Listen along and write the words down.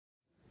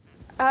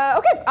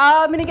Okay,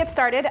 I'm going to get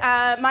started.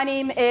 My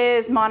name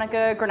is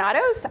Monica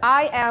Granados.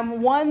 I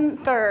am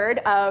 1/3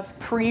 of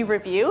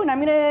PREreview, and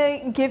I'm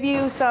going to give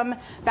you some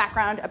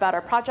background about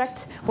our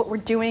project, what we're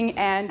doing,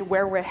 and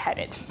where we're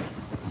headed.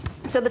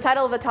 So the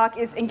title of the talk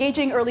is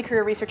Engaging Early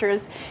Career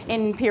Researchers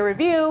in Peer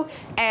Review,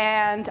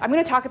 and I'm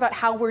going to talk about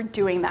how we're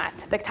doing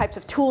that, the types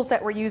of tools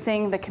that we're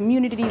using, the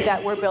community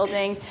that we're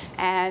building,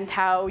 and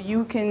how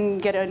you can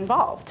get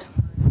involved.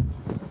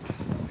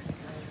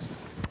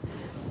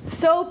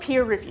 So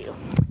peer review.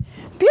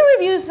 Peer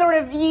review is sort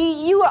of,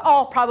 you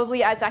all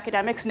probably as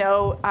academics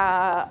know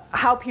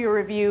how peer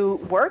review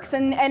works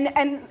and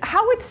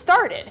how it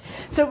started.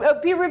 So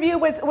peer review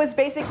was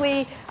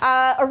basically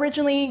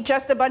originally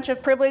just a bunch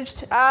of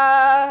privileged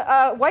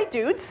white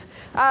dudes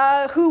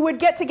who would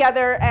get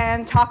together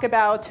and talk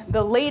about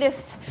the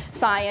latest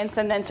science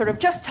and then sort of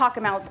just talk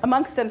about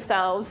amongst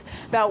themselves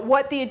about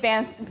what the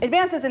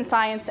advances in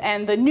science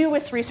and the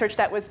newest research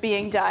that was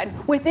being done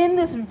within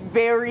this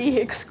very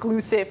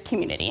exclusive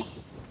community.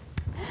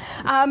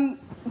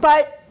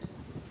 But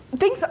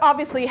things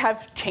obviously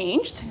have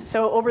changed.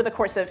 So over the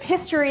course of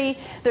history,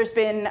 there's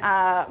been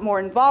more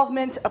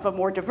involvement of a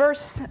more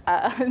diverse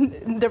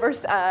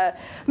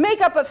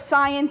makeup of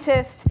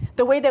scientists.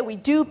 The way that we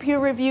do peer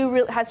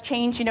review has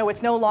changed. You know,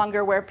 it's no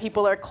longer where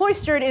people are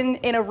cloistered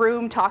in a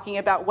room talking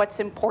about what's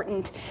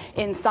important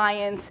in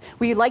science.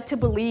 We like to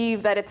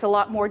believe that it's a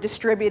lot more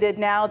distributed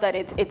now, that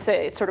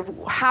it sort of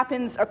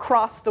happens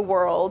across the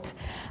world.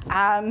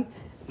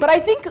 But I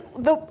think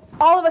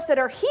all of us that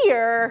are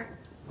here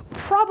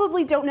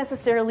probably don't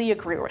necessarily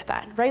agree with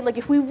that, right? Like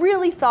if we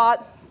really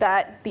thought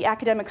that the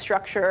academic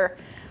structure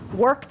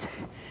worked,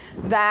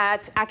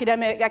 that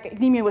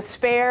academia was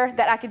fair,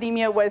 that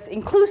academia was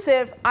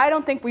inclusive, I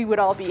don't think we would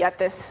all be at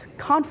this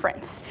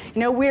conference.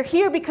 You know, we're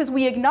here because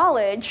we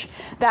acknowledge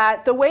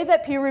that the way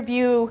that peer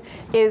review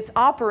is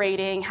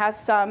operating has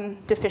some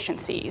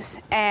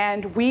deficiencies,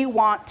 and we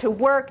want to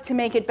work to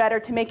make it better,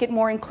 to make it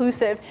more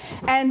inclusive.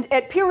 And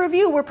at peer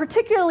review, we're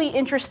particularly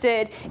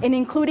interested in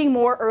including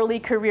more early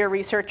career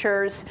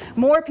researchers,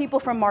 more people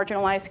from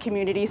marginalized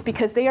communities,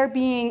 because they are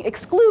being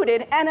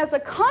excluded, and as a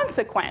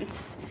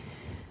consequence,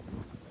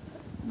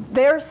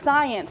 their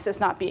science is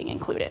not being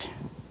included.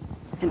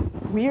 And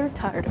we're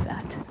tired of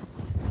that.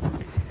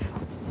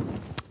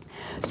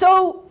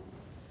 So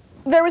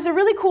there was a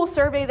really cool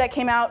survey that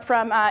came out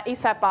from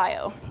ASAP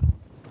Bio.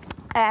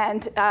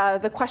 And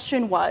the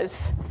question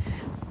was,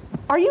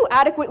 are you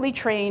adequately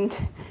trained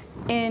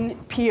in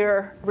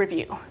peer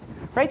review?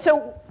 Right?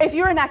 So if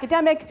you're an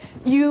academic,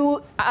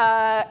 you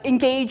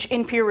engage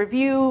in peer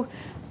review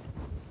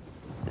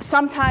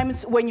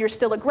sometimes when you're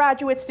still a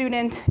graduate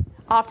student.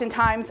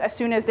 Oftentimes, as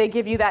soon as they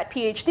give you that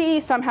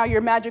PhD, somehow you're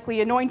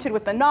magically anointed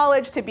with the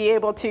knowledge to be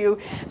able to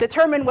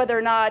determine whether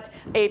or not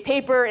a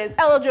paper is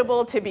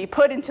eligible to be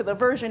put into the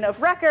version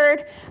of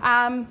record.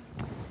 And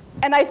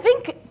I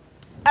think,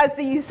 as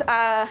these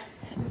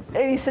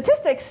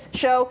statistics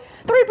show,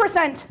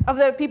 3% of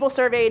the people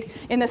surveyed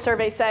in the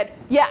survey said,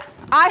 yeah,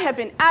 I have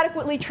been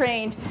adequately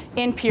trained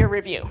in peer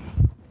review.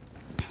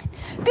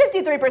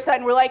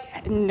 53% were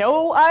like,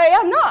 no, I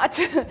am not.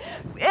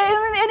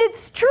 and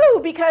it's true,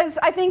 because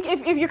I think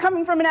if you're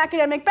coming from an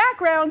academic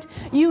background,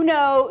 you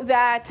know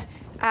that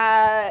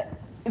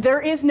there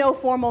is no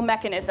formal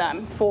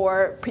mechanism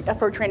for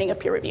training of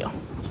peer review.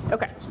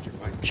 Okay,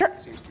 sure. It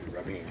seems to be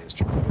rubbing against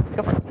your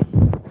Go for it.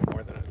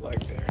 more than I'd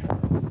like there.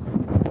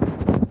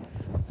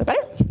 Is that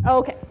better? Oh,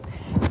 okay.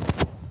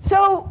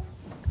 So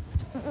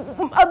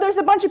there's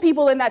a bunch of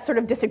people in that sort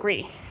of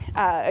disagree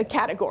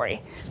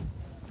category.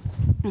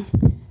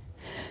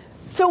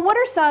 So what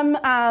are some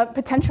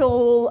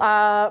potential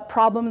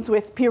problems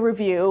with peer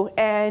review,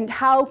 and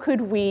how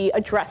could we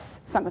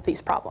address some of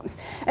these problems?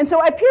 And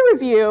so at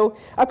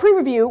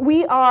PREreview,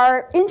 we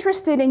are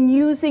interested in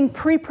using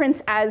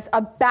preprints as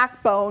a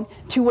backbone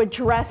to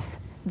address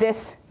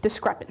this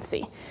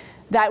discrepancy.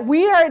 That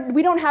we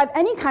don't have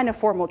any kind of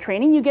formal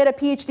training. You get a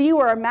PhD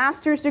or a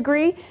master's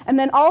degree, and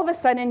then all of a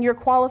sudden you're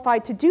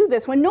qualified to do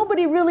this when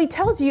nobody really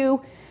tells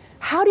you,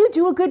 how do you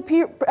do a good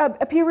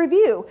peer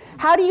review?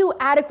 How do you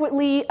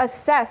adequately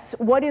assess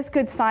what is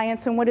good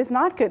science and what is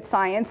not good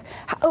science?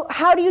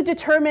 How do you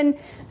determine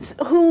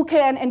who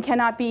can and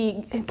cannot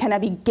be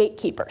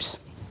gatekeepers?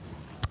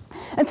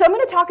 And so I'm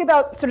going to talk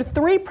about sort of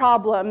 3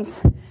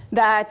 problems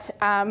that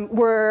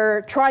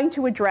we're trying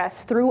to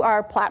address through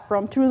our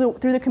platform, through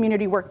the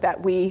community work that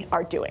we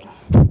are doing,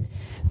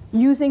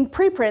 using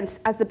preprints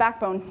as the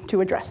backbone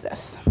to address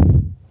this.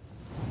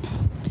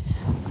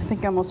 I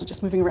think I'm also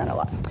just moving around a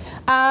lot.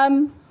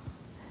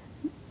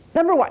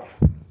 Number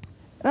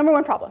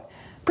one problem,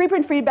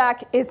 preprint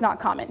feedback is not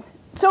common.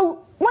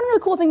 So one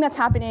really cool thing that's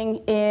happening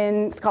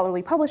in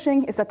scholarly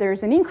publishing is that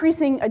there's an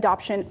increasing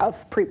adoption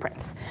of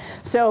preprints.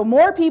 So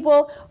more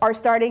people are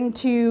starting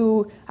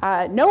to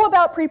know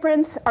about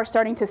preprints, are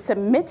starting to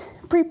submit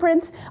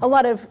preprints. A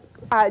lot of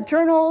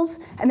journals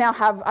and now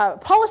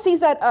have policies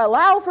that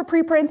allow for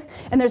preprints,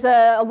 and there's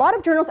a lot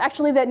of journals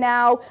actually that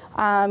now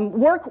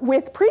work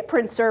with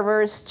preprint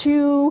servers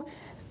to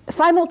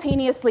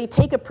simultaneously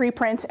take a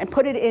preprint and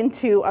put it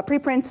into a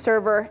preprint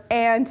server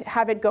and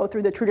have it go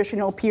through the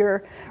traditional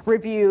peer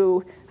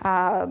review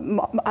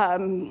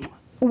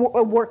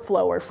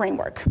workflow or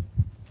framework.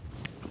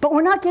 But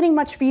we're not getting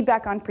much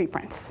feedback on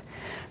preprints,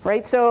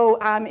 right? So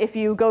if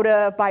you go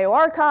to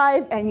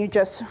bioRxiv and you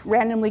just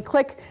randomly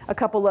click a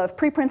couple of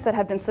preprints that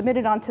have been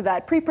submitted onto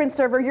that preprint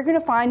server, you're going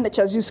to find that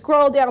as you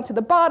scroll down to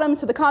the bottom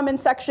to the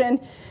comments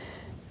section,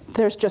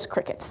 there's just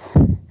crickets,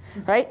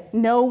 right?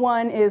 No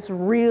one is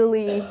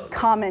really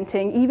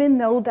commenting, even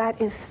though that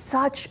is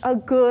such a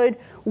good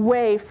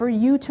way for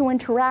you to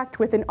interact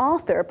with an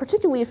author,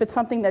 particularly if it's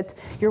something that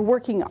you're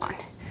working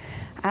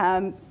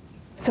on.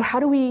 So how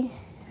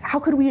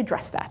could we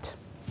address that?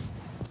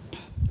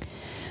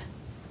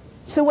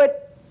 So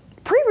what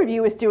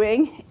PREreview is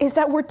doing is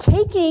that we're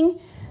taking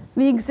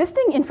the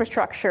existing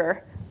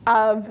infrastructure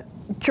of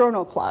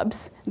journal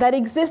clubs that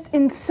exist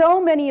in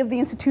so many of the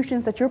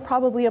institutions that you're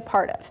probably a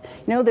part of.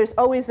 You know, there's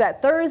always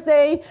that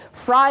Thursday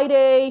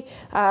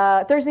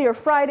or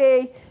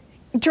Friday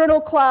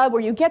journal club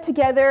where you get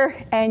together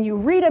and you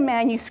read a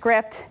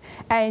manuscript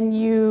and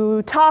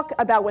you talk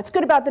about what's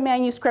good about the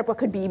manuscript, what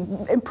could be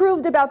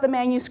improved about the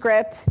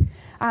manuscript,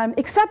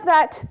 except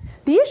that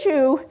the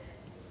issue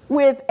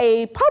with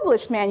a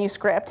published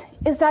manuscript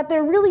is that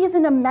there really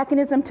isn't a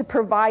mechanism to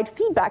provide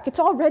feedback. It's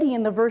already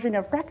in the version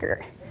of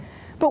record.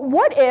 But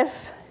what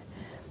if,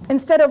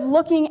 instead of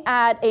looking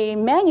at a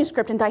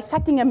manuscript and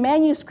dissecting a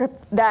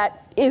manuscript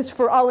that is,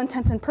 for all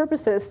intents and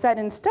purposes, set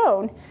in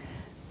stone,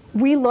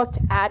 we looked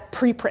at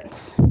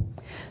preprints?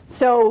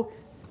 So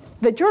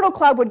the journal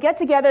club would get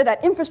together,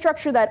 that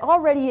infrastructure that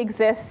already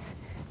exists,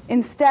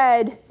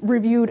 instead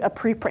reviewed a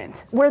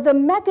preprint, where the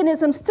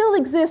mechanism still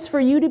exists for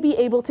you to be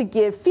able to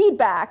give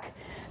feedback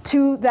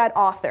to that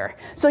author.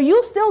 So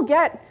you'll still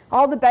get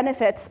all the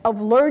benefits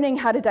of learning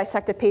how to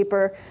dissect a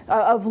paper,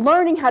 of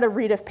learning how to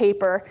read a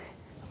paper,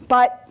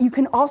 but you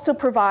can also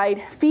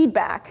provide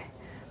feedback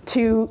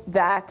to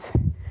that,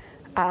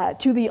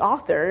 to the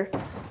author,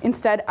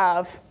 instead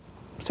of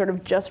sort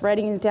of just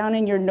writing it down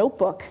in your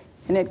notebook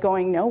and it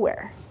going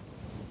nowhere.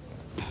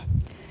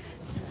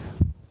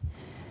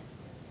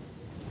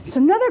 So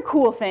another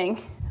cool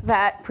thing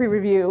that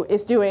PREreview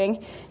is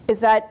doing is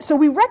that, so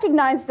we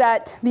recognize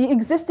that the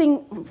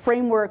existing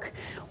framework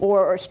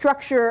or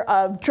structure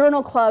of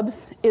journal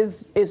clubs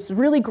is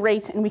really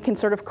great, and we can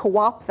sort of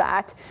co-opt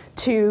that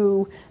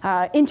to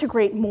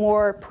integrate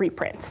more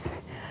preprints.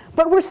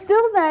 But we're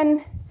still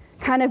then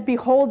kind of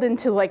beholden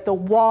to like the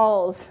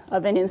walls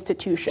of an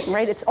institution,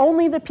 right? It's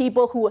only the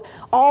people who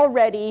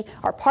already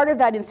are part of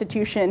that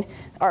institution,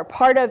 are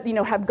part of,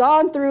 have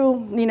gone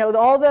through,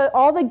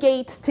 all the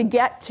gates to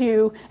get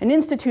to an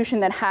institution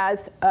that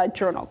has a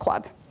journal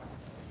club.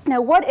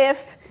 Now, what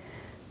if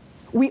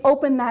we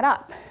open that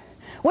up?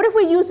 What if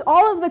we use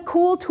all of the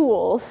cool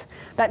tools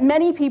that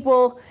many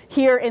people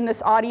here in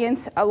this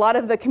audience, a lot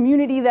of the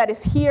community that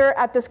is here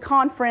at this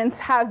conference,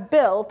 have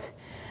built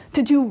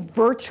to do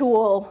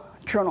virtual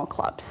journal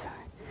clubs?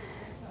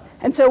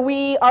 And so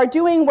we are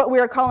doing what we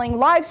are calling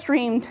live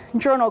streamed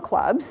journal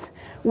clubs,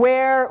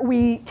 where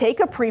we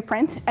take a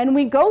preprint and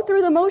we go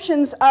through the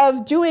motions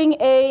of doing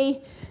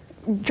a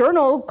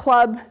journal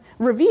club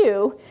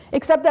review,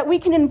 except that we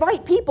can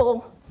invite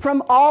people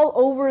from all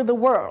over the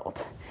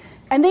world.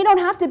 And they don't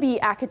have to be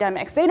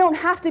academics. They don't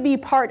have to be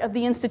part of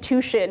the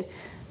institution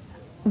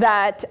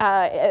that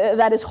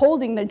is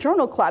holding the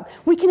journal club.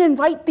 We can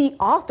invite the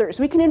authors.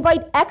 We can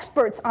invite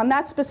experts on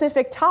that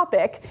specific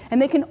topic, and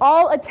they can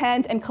all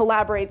attend and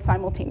collaborate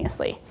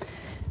simultaneously.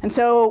 And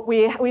so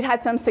we've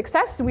had some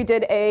success. We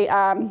did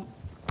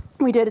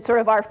sort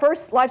of our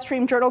first live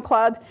stream journal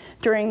club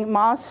during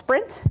Ma's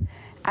sprint,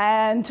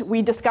 and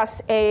we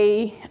discussed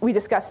a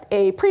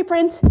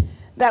preprint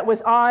that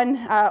was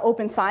on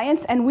Open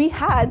Science, and we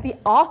had the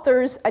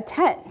authors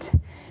attend,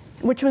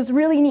 which was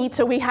really neat.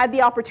 So we had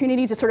the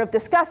opportunity to sort of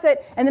discuss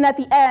it, and then at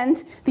the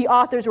end, the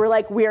authors were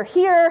like, we're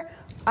here,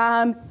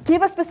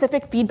 give us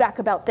specific feedback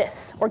about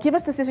this, or give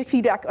us specific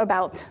feedback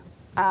about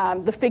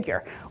the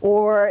figure,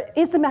 or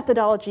is the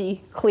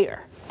methodology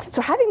clear?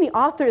 So having the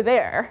author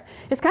there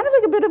is kind of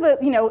like a bit of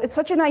a, it's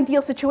such an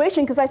ideal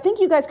situation, because I think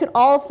you guys could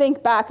all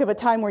think back of a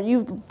time where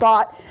you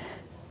thought,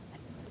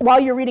 while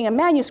you're reading a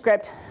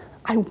manuscript,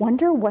 I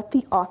wonder what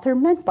the author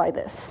meant by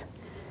this.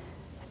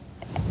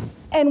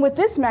 And with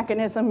this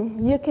mechanism,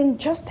 you can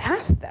just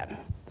ask them,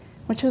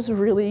 which is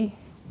really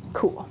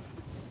cool.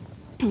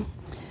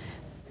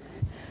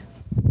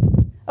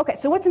 Okay,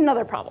 so what's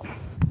another problem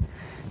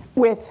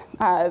with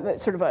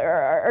sort of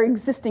our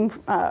existing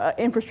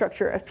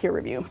infrastructure of peer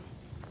review?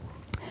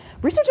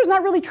 Researchers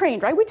not really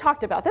trained, right? We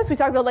talked about this. We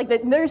talked about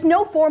there's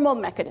no formal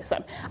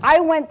mechanism. I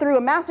went through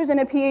a master's and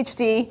a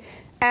PhD,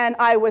 and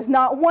I was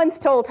not once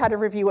told how to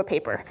review a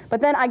paper.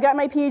 But then I got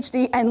my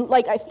PhD, and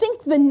I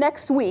think the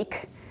next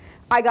week,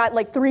 I got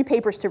 3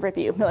 papers to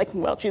review. They're like,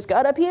 well, she's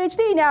got a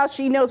PhD now.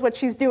 She knows what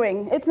she's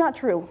doing. It's not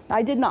true.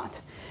 I did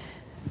not.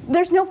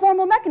 there's no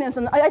formal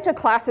mechanism. I took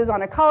classes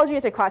on ecology, I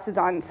took classes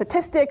on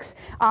statistics,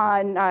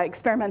 on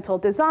experimental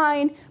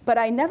design, but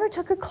I never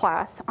took a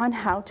class on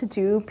how to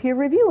do peer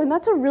review. And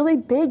that's a really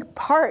big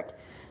part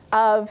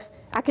of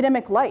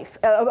academic life,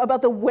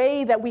 about the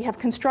way that we have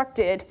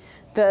constructed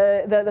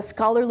the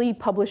scholarly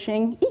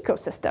publishing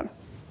ecosystem.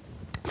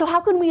 So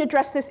how can we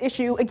address this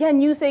issue, again,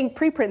 using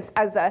preprints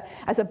as a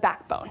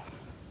backbone?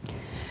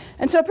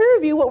 And so peer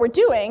review, what we're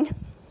doing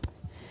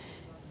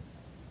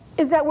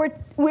is that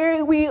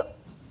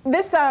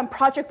this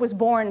project was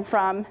born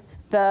from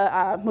the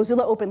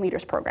Mozilla Open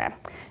Leaders Program.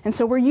 And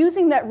so we're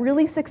using that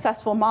really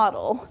successful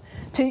model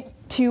to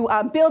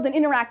build an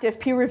interactive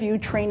peer review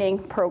training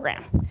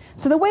program.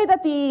 So the way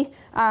that the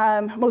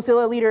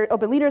Mozilla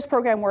Open Leaders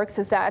Program works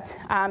is that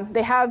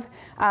they have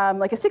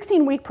like a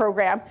 16-week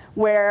program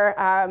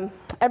where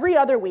every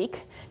other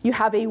week you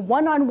have a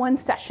one-on-one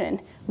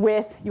session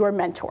with your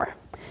mentor.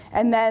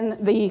 And then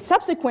the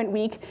subsequent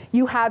week,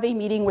 you have a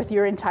meeting with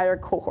your entire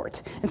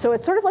cohort. And so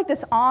it's sort of like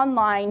this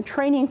online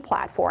training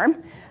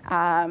platform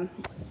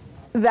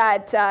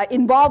that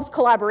involves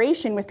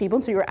collaboration with people.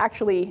 And so you're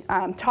actually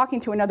talking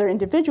to another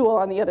individual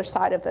on the other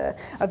side of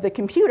the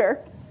computer.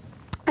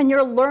 And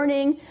you're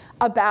learning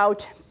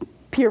about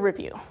peer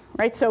review,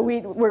 right? So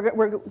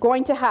we're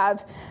going to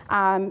have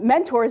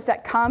mentors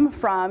that come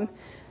from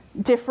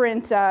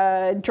different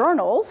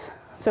journals,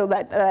 so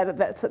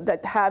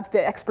that have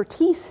the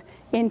expertise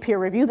in peer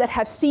review, that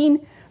have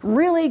seen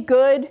really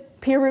good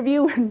peer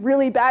review and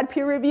really bad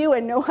peer review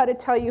and know how to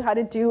tell you how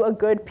to do a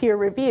good peer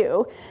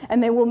review.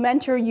 And they will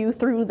mentor you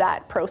through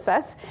that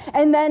process.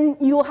 And then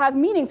you'll have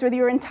meetings with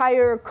your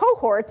entire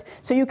cohort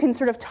so you can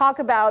sort of talk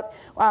about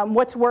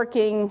what's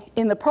working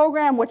in the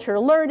program, what you're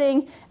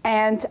learning,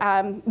 and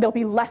there'll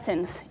be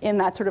lessons in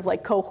that sort of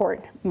like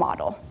cohort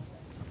model.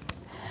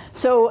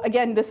 So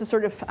again, this is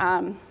sort of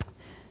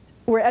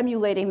we're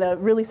emulating the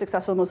really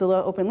successful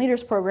Mozilla Open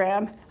Leaders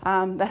Program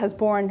that has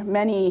borne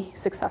many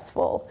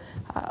successful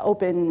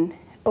open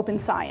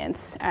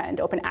science and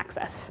open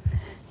access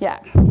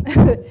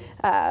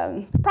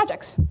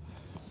projects.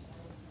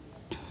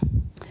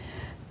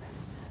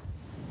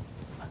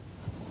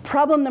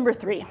 Problem number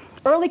 3,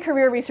 early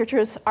career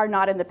researchers are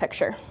not in the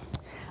picture.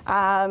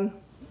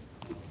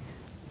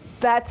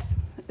 That's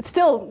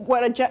still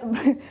what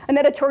an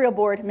editorial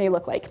board may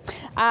look like,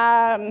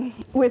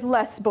 with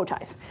less bow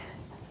ties.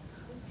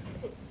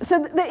 So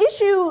the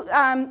issue,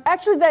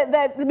 actually,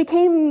 that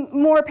became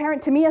more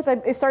apparent to me as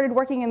I started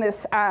working in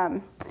this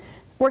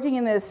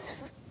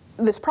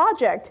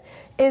project,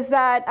 is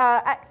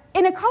that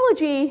in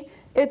ecology,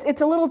 it's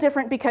a little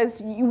different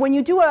because when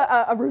you do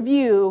a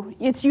review,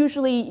 it's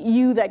usually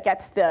you that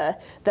gets the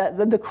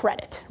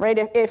credit, right?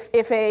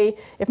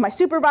 If my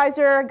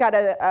supervisor got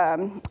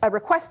a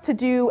request to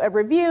do a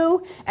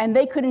review and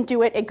they couldn't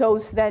do it, it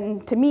goes then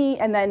to me,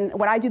 and then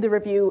when I do the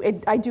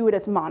review, I do it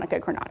as Monica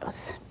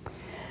Granados.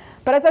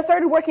 But as I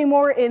started working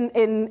more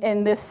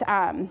in this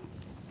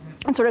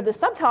sort of this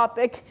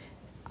subtopic,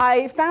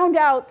 I found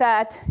out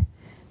that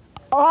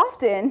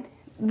often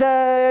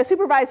the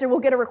supervisor will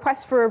get a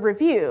request for a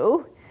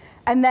review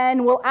and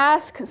then will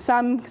ask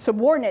some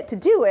subordinate to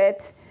do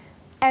it,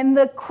 and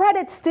the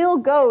credit still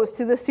goes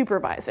to the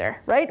supervisor,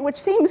 right? Which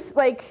seems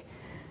like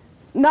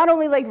not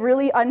only like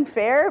really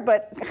unfair,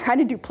 but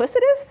kind of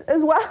duplicitous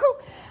as well.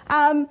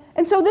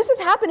 And so this is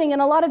happening in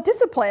a lot of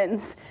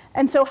disciplines.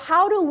 And so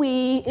how do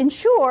we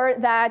ensure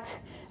that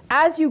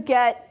as you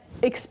get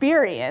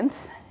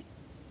experience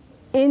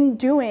in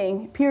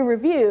doing peer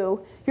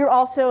review, you're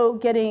also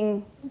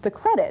getting the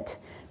credit?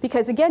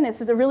 Because again,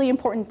 this is a really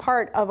important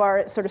part of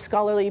our sort of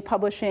scholarly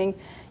publishing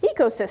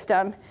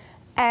ecosystem.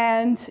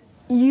 And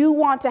you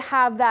want to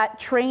have that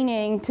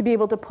training to be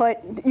able to put,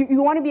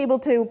 you want to be able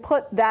to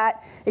put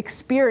that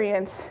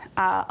experience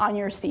on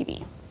your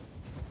CV.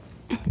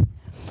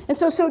 And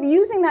so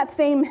using that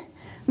same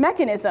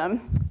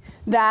mechanism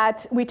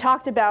that we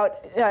talked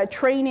about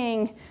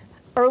training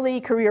early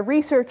career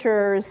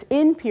researchers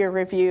in peer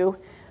review,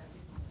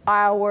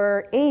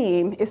 our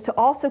aim is to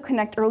also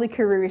connect early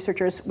career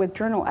researchers with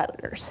journal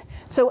editors.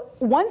 So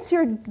once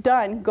you're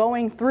done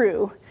going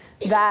through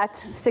that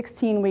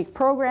 16-week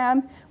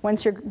program,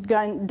 once you're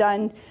done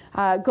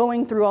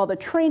going through all the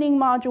training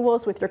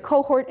modules with your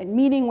cohort and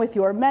meeting with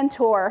your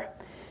mentor,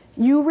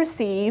 you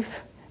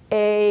receive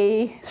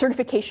a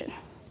certification.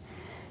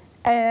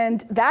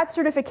 And that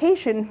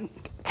certification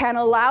can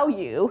allow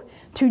you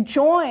to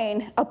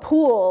join a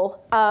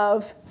pool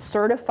of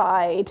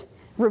certified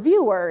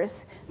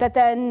reviewers that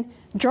then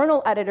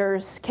journal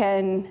editors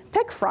can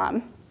pick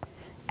from,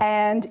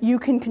 and you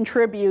can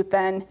contribute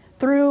then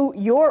through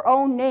your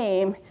own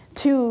name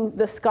to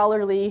the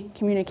scholarly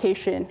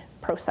communication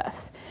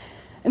process.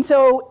 And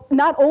so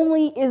not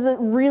only is it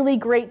really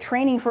great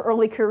training for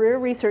early career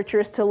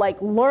researchers to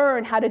like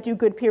learn how to do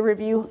good peer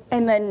review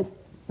and then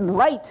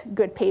write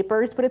good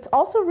papers, but it's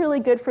also really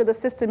good for the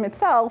system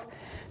itself,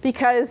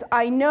 because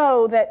I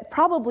know that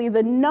probably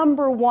the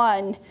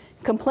 #1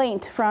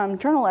 complaint from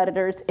journal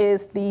editors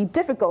is the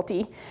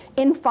difficulty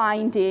in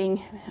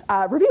finding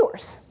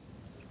reviewers.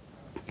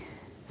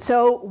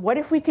 So what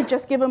if we could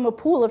just give them a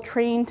pool of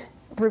trained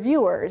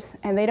reviewers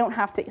and they don't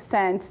have to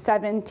send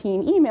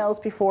 17 emails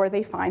before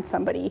they find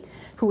somebody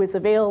who is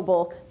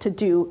available to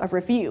do a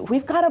review?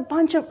 We've got a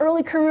bunch of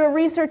early career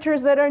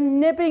researchers that are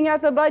nipping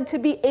at the bud to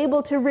be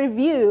able to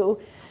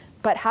review,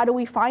 but how do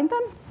we find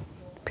them?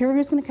 Peer review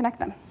is going to connect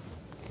them.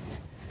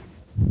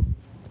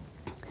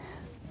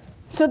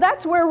 So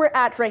that's where we're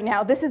at right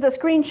now. This is a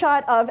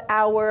screenshot of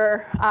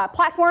our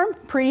platform,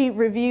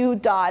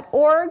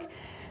 prereview.org.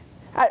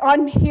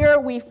 On here,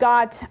 we've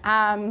got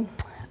a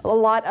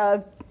lot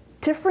of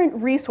different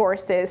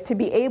resources to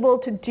be able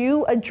to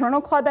do a journal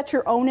club at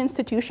your own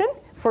institution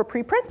for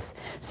preprints.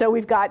 So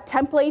we've got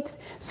templates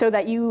so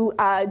that you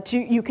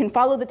can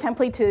follow the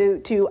template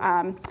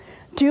to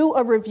do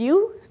a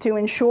review to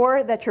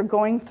ensure that you're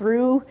going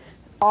through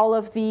all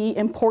of the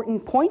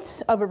important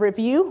points of a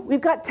review.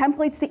 We've got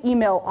templates to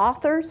email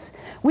authors.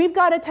 We've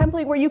got a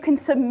template where you can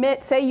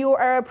submit, say you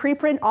are a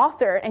preprint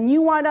author and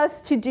you want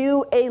us to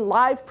do a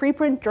live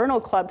preprint journal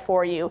club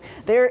for you.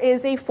 There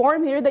is a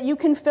form here that you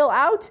can fill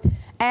out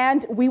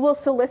and we will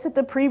solicit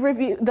the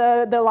pre-review,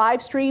 the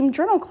live stream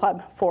journal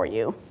club for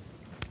you.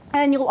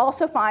 And you'll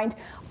also find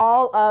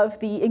all of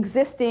the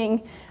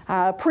existing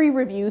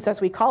pre-reviews,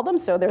 as we call them,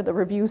 so they're the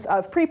reviews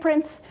of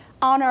preprints,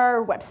 on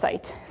our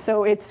website.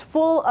 So it's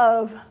full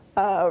of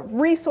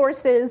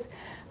resources,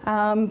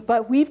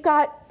 but we've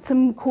got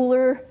some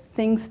cooler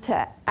things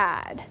to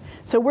add.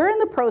 So we're in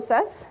the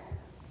process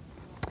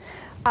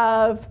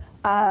of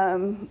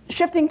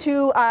shifting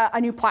to a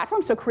new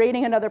platform, so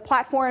creating another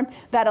platform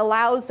that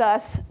allows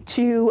us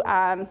to,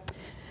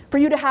 for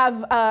you to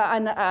have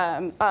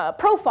a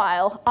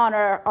profile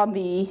on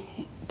the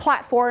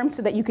platform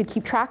so that you could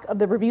keep track of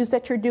the reviews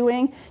that you're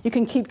doing. You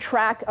can keep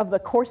track of the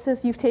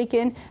courses you've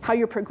taken, how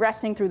you're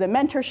progressing through the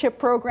mentorship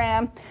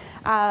program.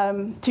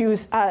 To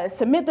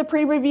submit the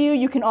pre-review,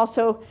 you can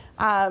also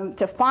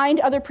to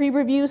find other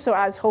pre-reviews, so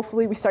as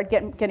hopefully we start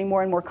getting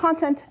more and more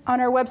content on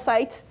our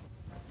website.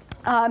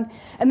 And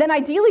then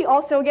ideally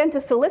also, again, to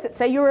solicit.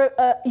 Say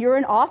you're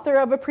an author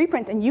of a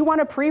preprint and you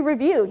want a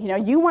pre-review.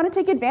 You want to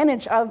take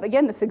advantage of,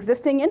 again, this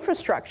existing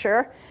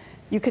infrastructure.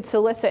 You could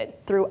solicit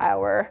through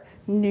our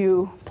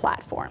new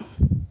platform.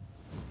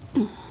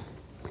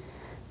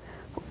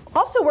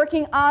 Also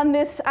working on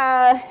this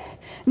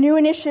new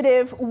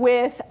initiative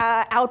with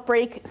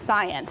Outbreak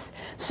Science.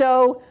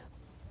 So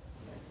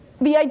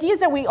the idea is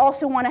that we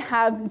also want to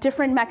have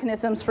different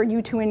mechanisms for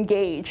you to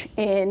engage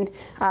in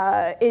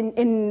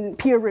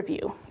peer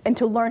review and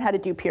to learn how to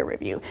do peer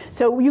review.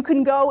 So you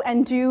can go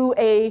and do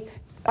a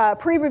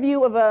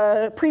pre-review of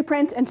a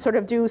preprint and sort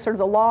of do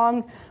the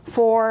long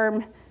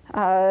form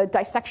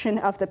dissection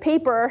of the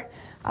paper.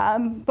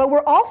 But we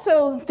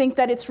also think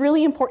that it's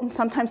really important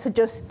sometimes to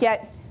just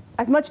get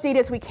as much data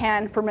as we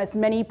can from as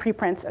many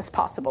preprints as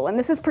possible. And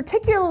this is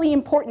particularly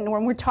important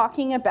when we're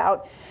talking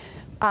about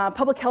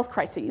public health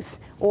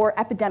crises or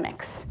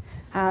epidemics.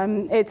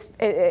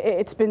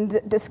 It's been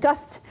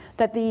discussed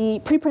that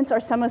the preprints are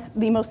some of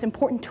the most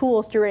important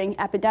tools during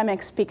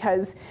epidemics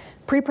because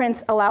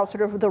preprints allow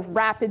sort of the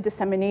rapid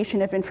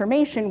dissemination of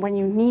information when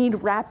you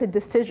need rapid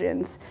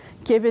decisions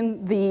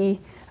given the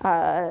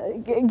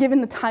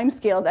time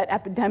scale that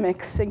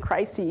epidemics and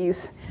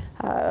crises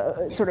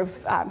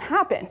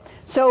happen.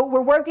 So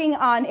we're working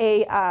on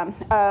a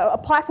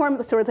platform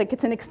that sort of like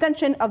it's an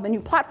extension of the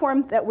new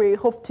platform that we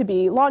hope to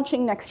be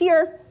launching next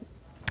year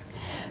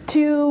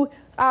to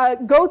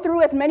go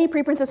through as many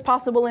preprints as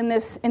possible in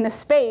this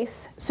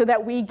space so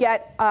that we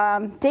get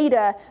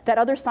data that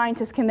other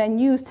scientists can then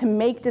use to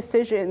make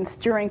decisions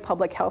during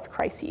public health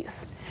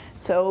crises.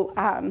 So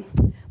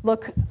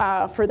look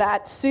for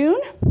that soon.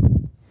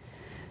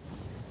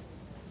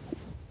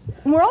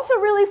 We're also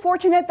really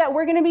fortunate that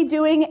we're going to be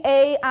doing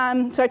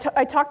so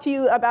I talked to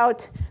you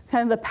about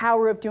kind of the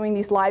power of doing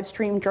these live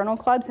stream journal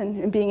clubs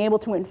and being able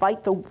to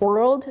invite the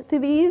world to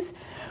these.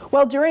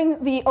 Well,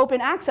 during the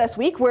Open Access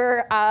Week,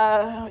 we're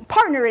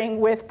partnering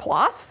with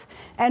PLOS,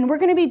 and we're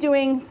going to be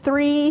doing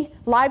 3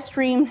 live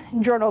stream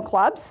journal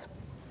clubs.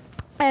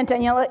 And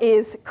Daniela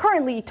is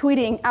currently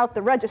tweeting out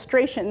the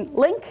registration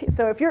link.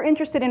 So if you're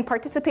interested in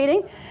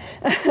participating,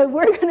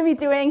 we're going to be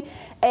doing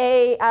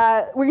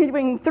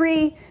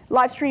 3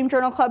 live stream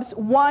journal clubs,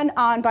 1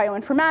 on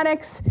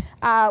bioinformatics,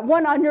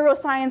 1 on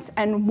neuroscience,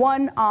 and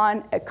 1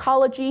 on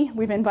ecology.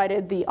 We've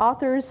invited the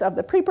authors of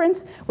the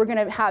preprints. We're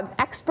going to have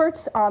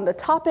experts on the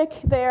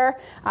topic there,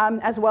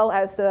 as well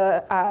as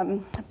the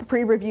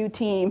pre-review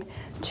team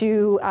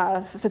to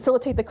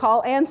facilitate the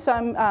call, and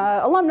some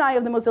alumni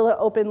of the Mozilla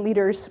Open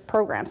Leaders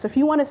Program. So if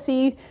you want to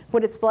see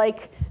what it's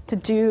like to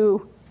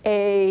do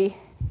a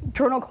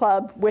journal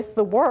club with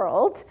the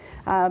world,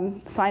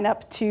 sign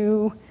up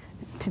to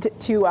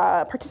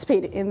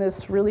participate in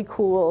this really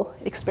cool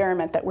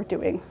experiment that we're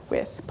doing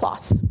with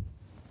PLOS.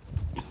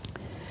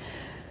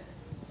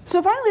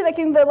 So finally,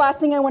 the last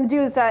thing I want to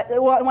do is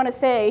what I want to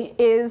say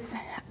is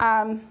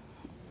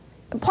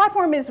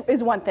platform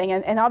is one thing,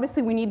 and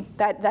obviously we need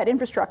that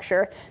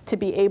infrastructure to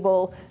be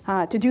able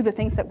to do the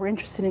things that we're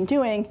interested in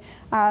doing.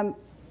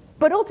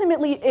 But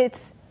ultimately,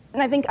 it's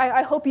and I think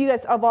I hope you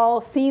guys have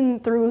all seen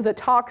through the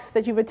talks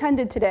that you've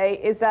attended today,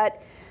 is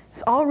that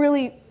this all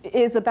really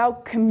is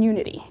about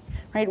community,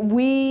 right?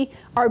 We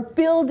are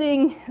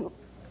building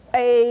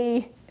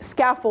a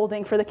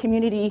scaffolding for the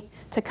community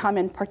to come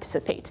and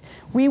participate.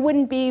 We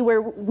wouldn't be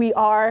where we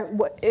are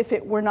if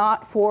it were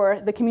not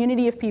for the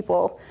community of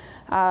people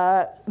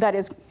that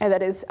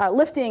is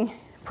lifting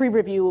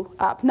pre-review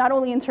up, not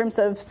only in terms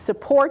of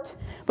support,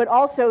 but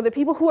also the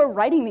people who are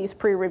writing these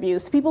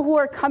pre-reviews, people who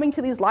are coming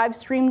to these live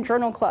stream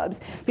journal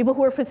clubs, people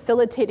who are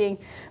facilitating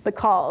the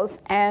calls.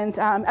 And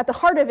at the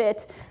heart of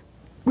it,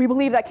 we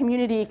believe that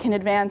community can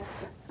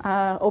advance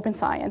open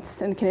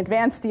science and can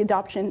advance the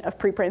adoption of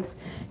preprints,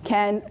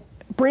 can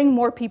bring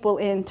more people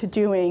into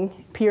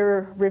doing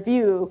peer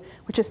review,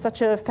 which is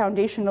such a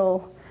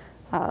foundational,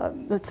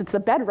 it's the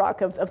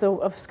bedrock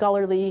of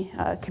scholarly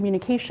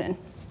communication.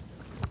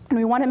 And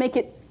we want to make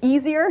it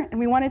easier, and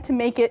we wanted to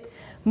make it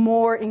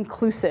more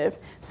inclusive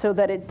so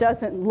that it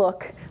doesn't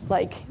look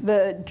like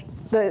the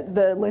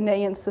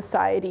Linnaean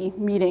Society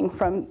meeting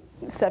from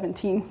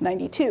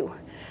 1792,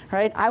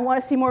 right? I want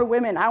to see more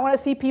women. I want to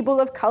see people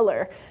of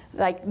color.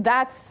 Like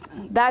that's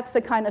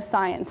the kind of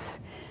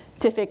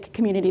scientific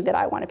community that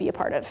I want to be a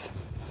part of.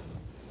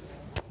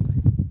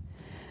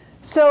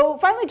 So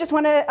finally, just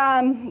want to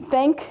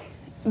thank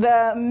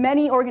the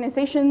many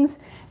organizations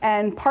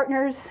and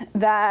partners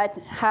that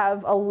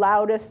have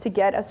allowed us to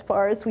get as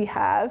far as we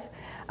have.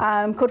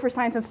 Code for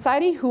Science and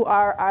Society, who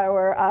are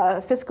our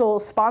fiscal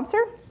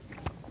sponsor.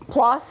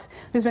 PLOS,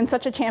 who's been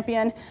such a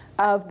champion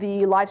of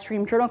the live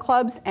stream journal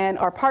clubs and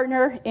our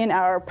partner in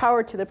our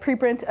Power to the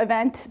Preprint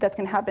event that's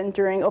going to happen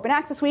during Open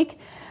Access Week.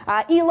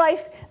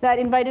 eLife, that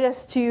invited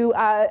us to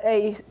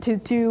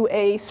do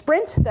a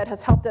sprint that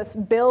has helped us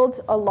build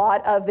a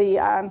lot of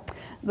the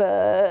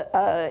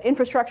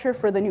infrastructure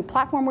for the new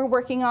platform we're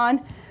working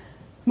on.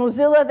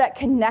 Mozilla, that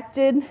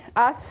connected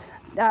us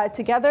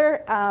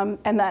together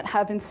and that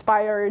have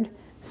inspired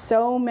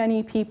so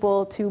many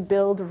people to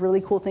build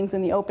really cool things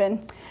in the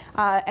open.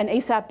 And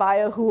ASAP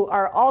Bio, who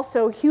are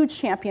also huge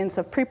champions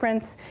of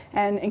preprints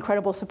and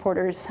incredible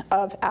supporters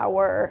of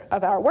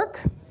our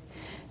work.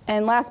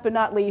 And last but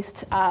not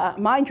least,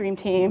 my dream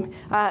team,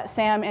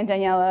 Sam and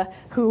Daniela,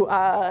 who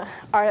are,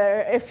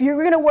 if you're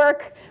going to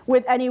work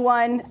with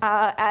anyone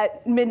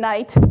at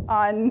midnight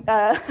on,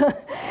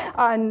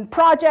 on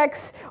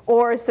projects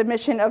or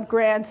submission of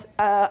grants,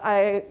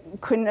 I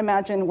couldn't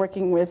imagine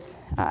working with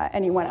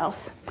anyone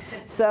else.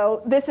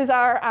 So this is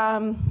our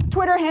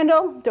Twitter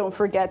handle. Don't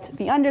forget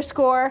the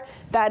 _.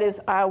 That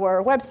is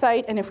our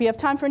website. And if we have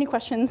time for any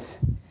questions,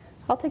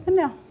 I'll take them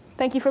now.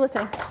 Thank you for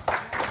listening.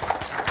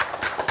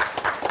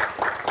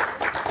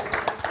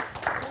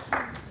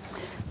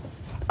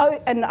 Oh,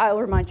 and I'll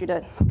remind you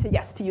to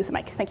use the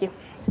mic. Thank you.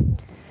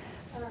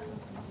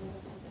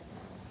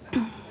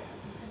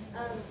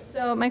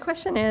 So my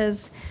question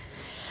is,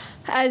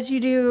 as you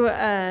do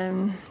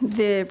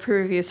the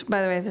pre-reviews,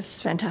 by the way, this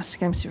is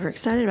fantastic. I'm super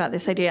excited about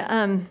this idea.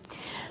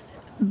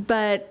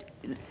 But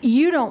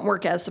you don't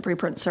work as the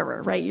preprint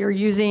server, right? You're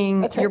using,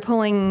 That's right. You're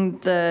pulling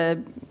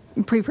the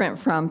preprint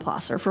from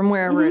PLOS or from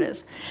wherever it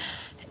is.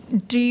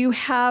 Do you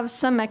have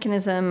some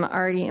mechanism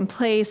already in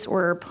place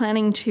or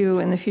planning to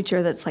in the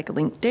future that's like a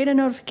linked data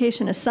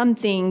notification is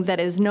something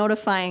that is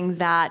notifying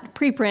that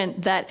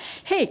preprint that,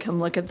 hey, come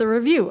look at the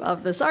review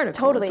of this article.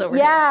 Totally.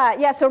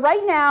 Yeah. So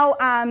right now,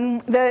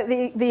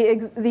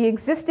 the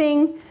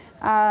existing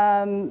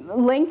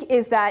link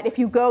is that if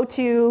you go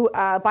to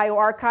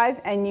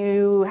bioRxiv and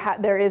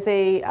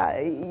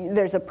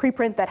there's a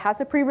preprint that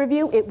has a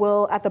pre-review, it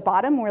will at the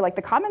bottom where like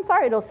the comments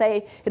are,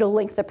 it'll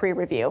link the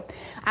pre-review.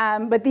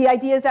 But the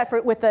idea is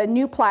that with the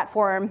new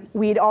platform,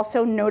 we'd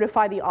also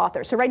notify the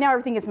author. So right now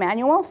everything is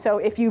manual. So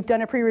if you've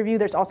done a pre-review,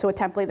 there's also a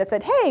template that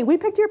said, hey, we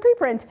picked your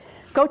preprint.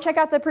 Go check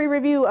out the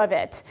pre-review of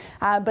it.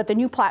 But the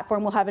new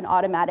platform will have an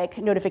automatic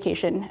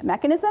notification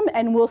mechanism,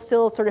 and we'll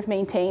still sort of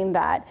maintain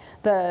that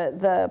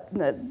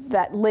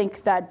that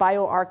link that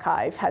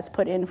bioRxiv has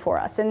put in for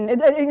us. And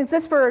it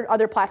exists for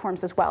other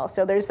platforms as well.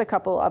 So there's a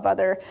couple of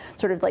other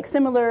sort of like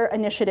similar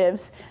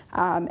initiatives.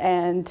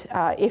 And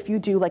if you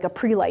do like a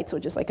pre-lights,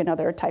 which is like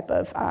another type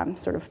of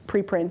sort of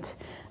preprint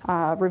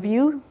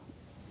review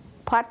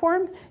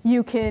platform,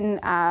 you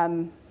can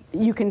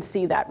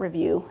see that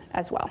review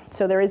as well.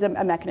 So there is a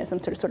mechanism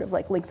to sort of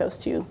like link those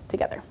two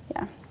together.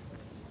 Yeah.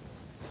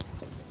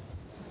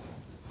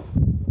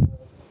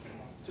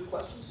 Two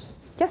questions.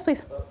 Yes,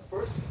 please.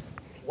 First,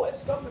 why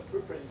stop with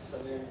preprints?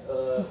 I mean,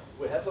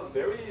 we have a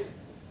very,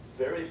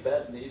 very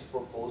bad need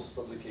for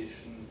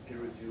post-publication peer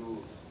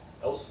review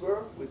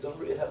elsewhere. We don't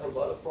really have a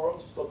lot of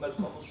forums.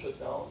 PubMed almost shut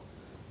down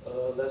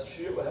last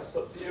year. We have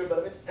PubPeer, but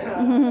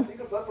I mean, I think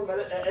a platform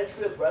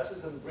actually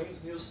addresses and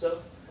brings new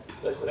stuff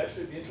that could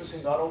actually be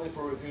interesting not only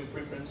for reviewing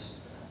preprints,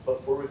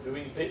 but for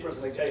reviewing papers.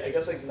 And I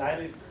guess like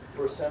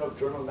 95% of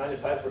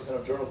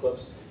journal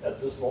clubs at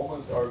this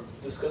moment are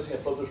discussing a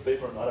published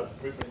paper, not a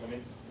preprint. I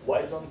mean,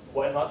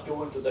 why not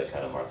go into that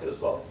kind of market as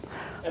well?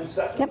 And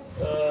second,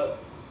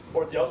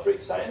 for the outbreak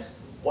science,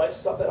 why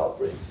stop at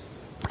outbreaks?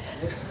 I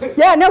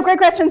Yeah, no, great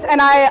questions,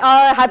 and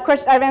I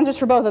have answers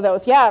for both of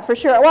those. Yeah, for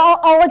sure. Well,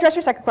 I'll address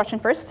your second question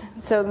first.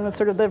 So that's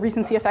sort of the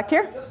recency effect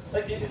here. Just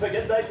like if I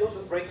get diagnosed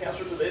with brain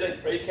cancer today,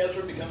 like brain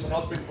cancer becomes an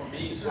outbreak for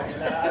me. So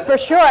For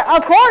sure,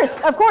 of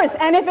course,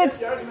 and if it's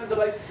the argument that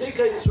like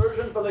Zika is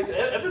urgent, but like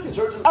everything's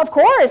urgent. of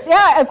course,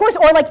 yeah, of course,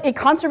 or like a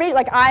conservation.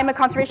 Like I'm a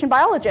conservation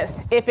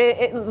biologist. If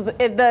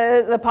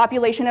the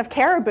population of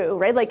caribou,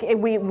 right? Like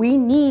we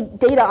need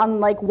data on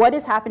like what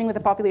is happening with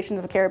the populations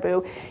of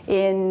caribou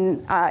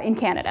in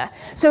Canada.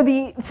 So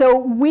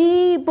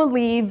we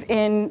believe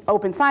in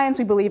open science,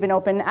 we believe in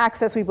open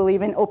access, we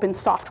believe in open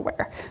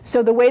software.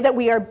 So the way that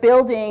we are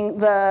building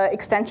the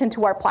extension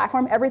to our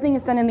platform, everything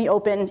is done in the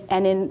open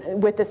and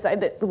with this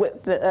like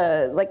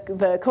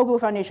the Kogo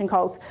Foundation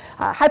calls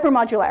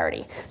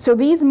hypermodularity. So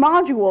these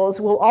modules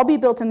will all be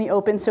built in the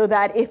open so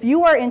that if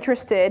you are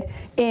interested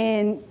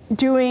in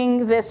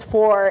doing this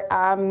for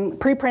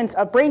preprints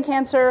of brain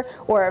cancer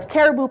or of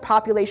caribou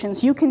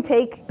populations, you can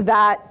take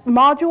that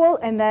module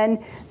and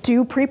then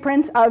do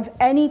preprints of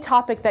any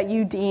topic that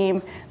you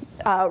deem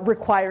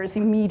requires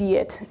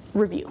immediate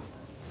review.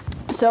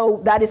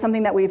 So that is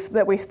something that we've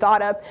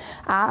thought of.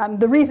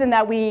 The reason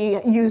that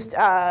we used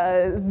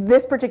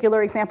this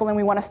particular example and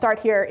we want to start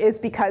here is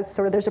because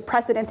sort of there's a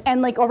precedent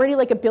and like already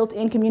like a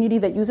built-in community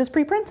that uses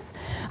preprints,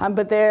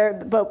 but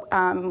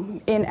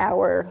in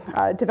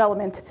our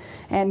development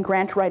and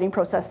grant writing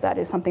process, that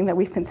is something that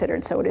we've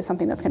considered. So it is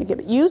something that's going to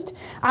get used.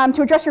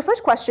 To address your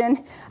first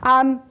question,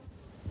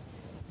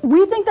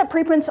 we think that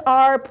preprints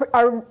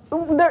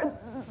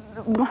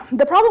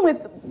the problem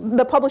with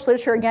the published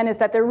literature, again, is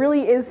that there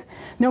really is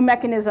no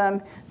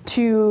mechanism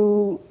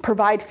to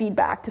provide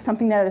feedback to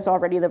something that is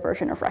already the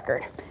version of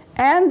record.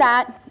 And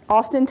that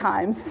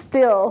oftentimes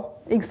still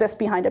exists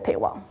behind a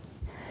paywall.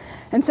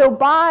 And so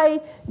by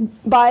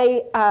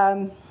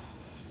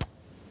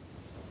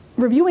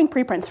reviewing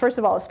preprints, first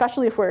of all,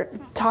 especially if we're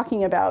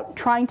talking about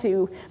trying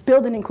to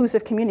build an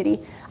inclusive community,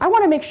 I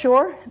want to make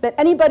sure that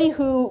anybody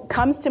who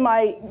comes to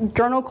my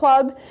journal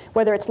club,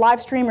 whether it's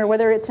live stream or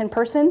whether it's in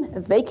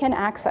person, they can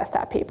access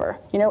that paper.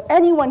 You know,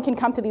 anyone can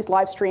come to these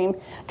live stream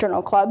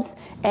journal clubs,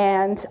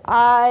 and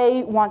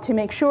I want to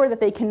make sure that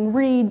they can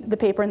read the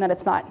paper and that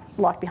it's not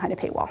locked behind a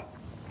paywall.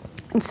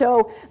 And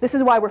so this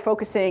is why we're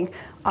focusing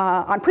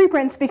on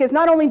preprints, because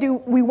not only do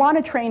we want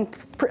to train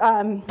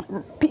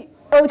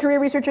early career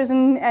researchers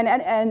and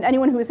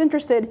anyone who is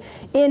interested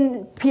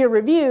in peer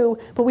review,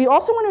 but we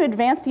also want to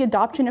advance the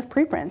adoption of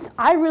preprints.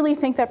 I really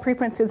think that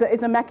preprints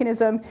is a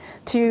mechanism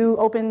to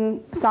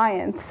open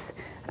science,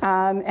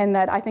 and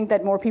that I think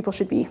that more people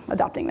should be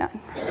adopting that.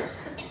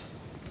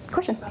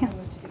 Question? Yeah.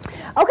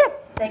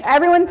 Okay,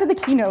 everyone to the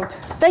keynote.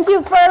 Thank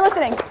you for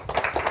listening.